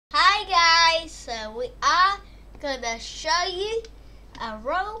so we are gonna show you a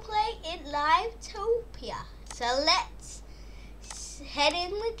roleplay in Livetopia. So let's head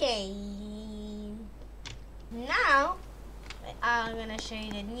in the game. Now we are gonna show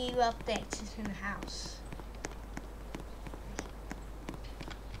you the new updates in the house.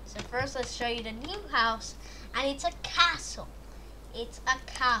 So first let's show you the new house, and it's a castle. It's a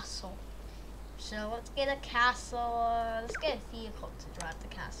castle. So let's get a castle, let's get a vehicle to drive the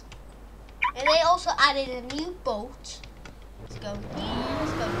castle. And they also added a new boat. Let's go here,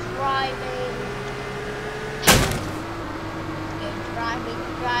 let's go driving. Let's go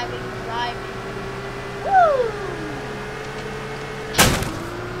driving. Woo!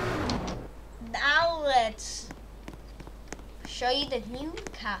 Now let's show you the new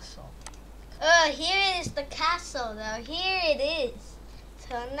castle. Here is the castle though, here it is.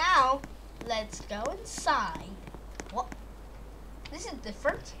 So now, let's go inside. What? This is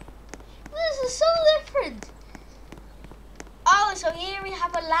different. This is so different. Oh, so here we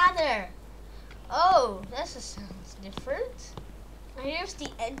have a ladder. Oh, this sounds different. Now here's the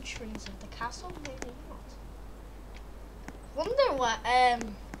entrance of the castle. Maybe not. Wonder what?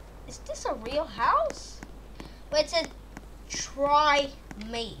 Is this a real house? Well, it said try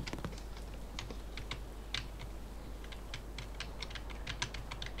me.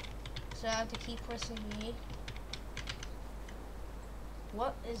 So I have to keep pressing E.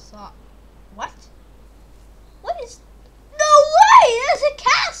 What is that? What? What is? No way! There's a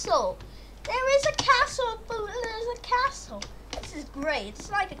castle! There is a castle, but there's a castle. This is great. It's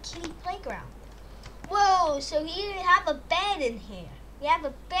like a kiddie playground. Whoa, so here we have a bed in here. We have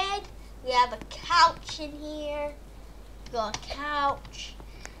a bed, we have a couch in here. We got a couch.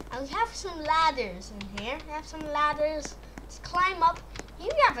 And we have some ladders in here. We have some ladders. Let's climb up.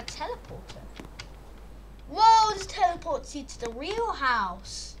 Here we have a teleporter. Whoa, this teleports you to the real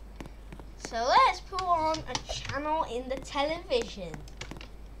house. So let's put on a channel in the television.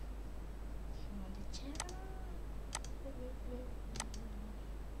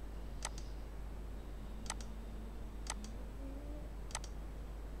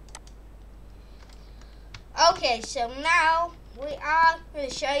 Okay, so now we are going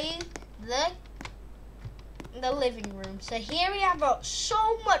to show you the living room. So here we have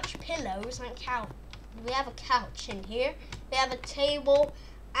so much pillows and couch. We have a couch in here. We have a table,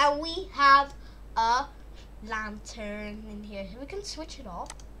 and we have a lantern in here. We can switch it off.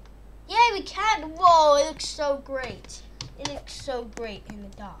 Yeah, we can. Whoa, it looks so great. It looks so great in the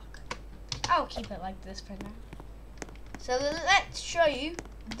dark. I'll keep it like this for now. So let's show you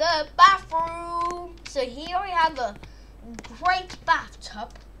the bathroom. So here we have a great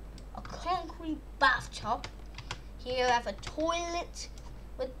bathtub, a concrete bathtub. Here we have a toilet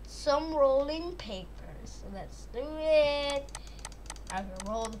with some rolling papers. So let's do it. I'm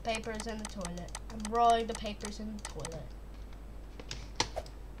gonna roll the papers in the toilet. I'm rolling the papers in the toilet.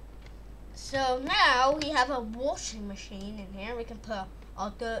 So now we have a washing machine in here. We can put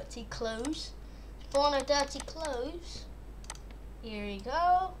our dirty clothes. Put on our dirty clothes. Here we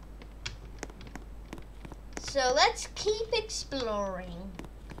go. So let's keep exploring.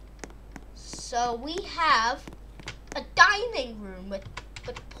 So we have a dining room with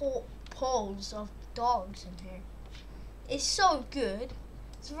paws of dogs in here. It's so good.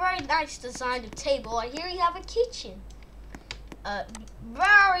 It's a very nice design of table. And here we have a kitchen. A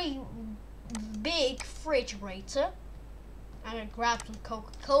very big refrigerator. I'm gonna grab some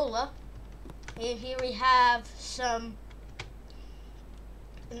Coca-Cola. And here we have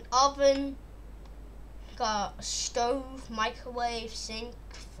an oven, got a stove, microwave, sink,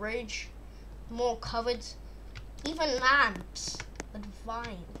 fridge, more cupboards, even lamps with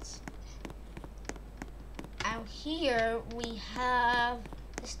vines. Out here we have,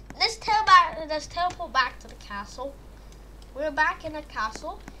 let's teleport back to the castle. We're back in the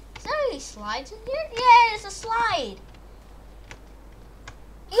castle. Is there any slides in here? Yeah, there's a slide.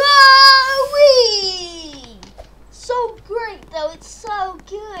 Yo-wee! So great though, it's so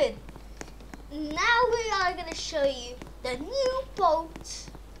good. Now we are going to show you the new boat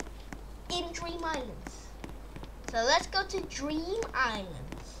in Dream Islands. So let's go to Dream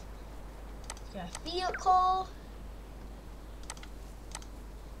Islands. Get a vehicle.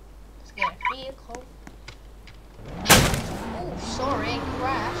 Let's get a vehicle. Oh, sorry,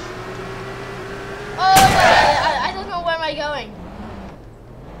 crash. Oh, no, I don't know where am I going.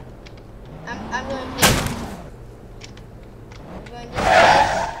 I'm going here. I'm going this.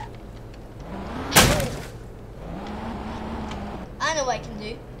 I know what I can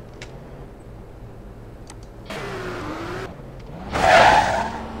do.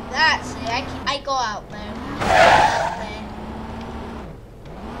 That's it. I go out there.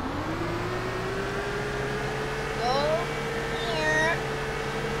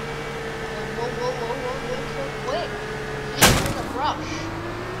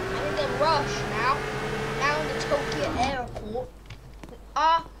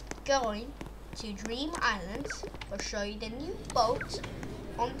 are going to Dream Island. I'll show you the new boat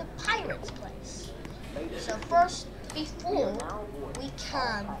on the pirate's place. So first, before we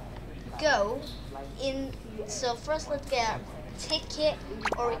can go in, so first let's get a ticket,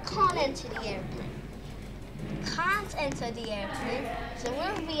 or we can't enter the airplane. Can't enter the airplane, so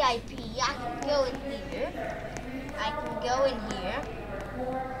we're VIP. I can go in here. I can go in here.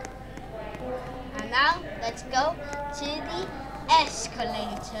 And now let's go to the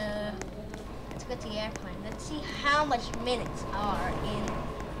escalator. Let's go to the airplane. Let's see how much minutes are in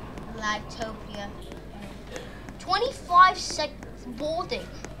Livetopia. 25 seconds boarding.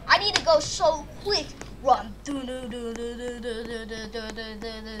 I need to go so quick. Run.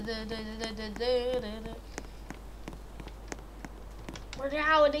 We're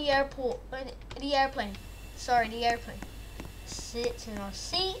now in the airport. The airplane. Sorry, the airplane. Sit in our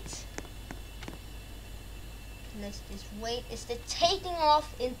seat. Let's just wait. It's the taking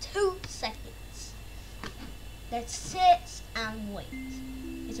off in 2 seconds. Let's sit and wait.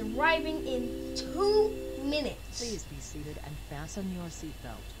 It's arriving in 2 minutes. Please be seated and fasten your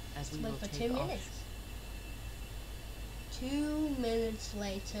seatbelt as we will for take 2 off. minutes. 2 minutes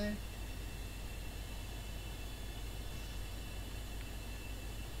later.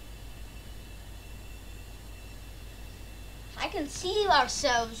 I can see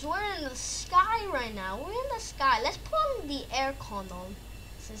ourselves. We're in the sky right now. We're in the sky. Let's put on the aircon on.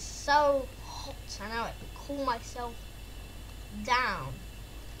 This is so hot. I know I can cool myself down.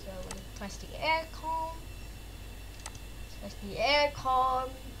 So let me press the aircon. Press the aircon.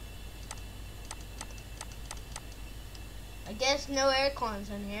 I guess no aircons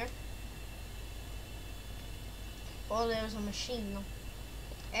in here. Oh, there's a machine.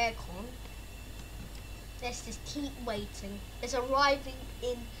 Aircon. Let's just keep waiting. It's arriving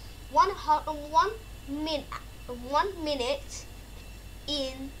in 1 minute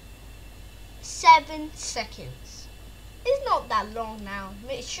in 7 seconds. It's not that long now.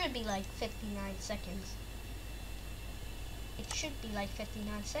 It should be like 59 seconds. It should be like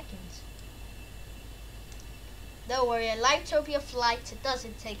 59 seconds. Don't worry, a Livetopia flight, it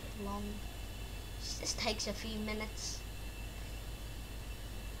doesn't take long. It just takes a few minutes.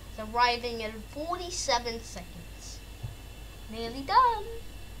 It's arriving in 47 seconds. Nearly done.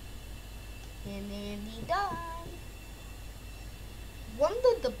 We're nearly done.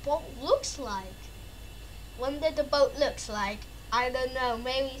 Wonder the boat looks like. Wonder the boat looks like. I don't know.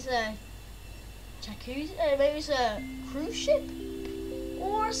 Maybe it's a jacuzzi. Maybe it's a cruise ship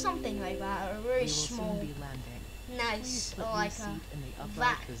or something like that. Or very small. We will soon be landing. Nice, Please put like your seat in the vat.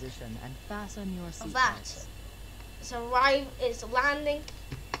 upright position and fasten your seat That. belts. It's landing.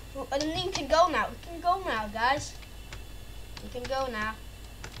 And then you can go now. We can go now, guys. You can go now.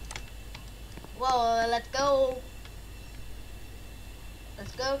 Well, let's go.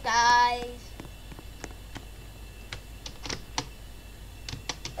 Let's go, guys.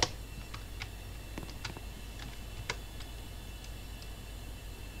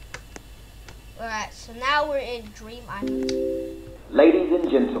 Alright, so now we're in Dream Island. Ladies and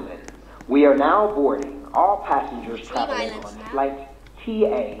gentlemen, we are now boarding all passengers Dream traveling Islands on now. flight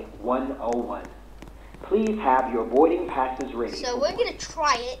TA-101. Please have your boarding passes ready. So we're gonna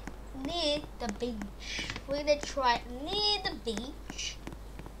try it near the beach. We're gonna try it near the beach.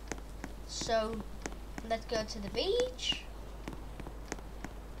 So let's go to the beach.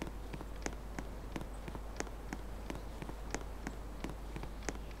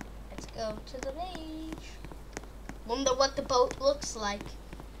 Let's go to the beach. Wonder what the boat looks like.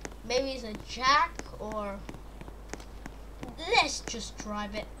 Maybe it's a jack, or let's just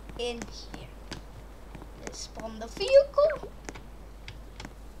drive it in here. Let's spawn the vehicle.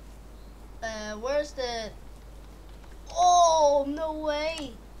 Where's the... Oh, no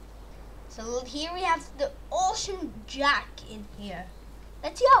way. So here we have the ocean jack in here.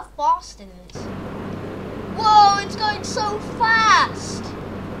 Let's see how fast it is. Whoa, it's going so fast.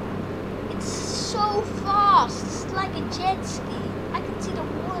 It's so fast. It's like a jet ski. I can see the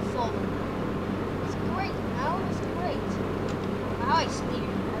water falling. It's great. No, it's great. How I steer.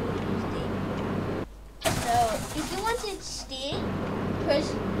 So if you want to steer, press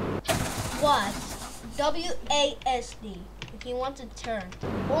what? WASD. If you want to turn,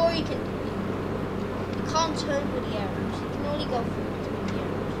 or you can't turn with the arrows. You can only go forwards with the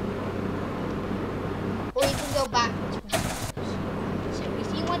arrows, or you can go backwards with the arrows. So if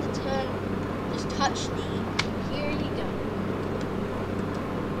you want to turn, just touch D. Here you go.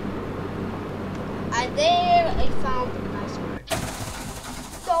 And there I found an iceberg.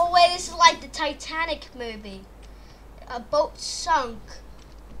 No way! This is like the Titanic movie. A boat sunk.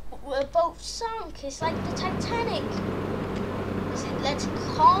 A boat sunk. It's like the Titanic. let's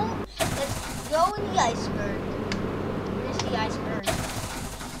go in the iceberg. Where's the iceberg?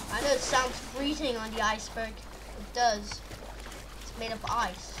 I know it sounds freezing on the iceberg. It does. It's made of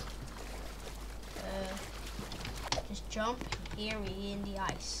ice. Just jump here in the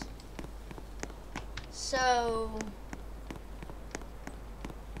ice. So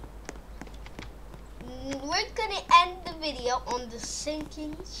we're gonna end the video on the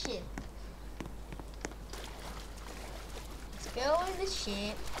sinking ship. Let's go in the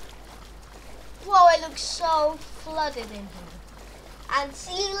ship. Whoa, it looks so flooded in here. And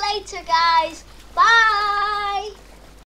see you later, guys. Bye.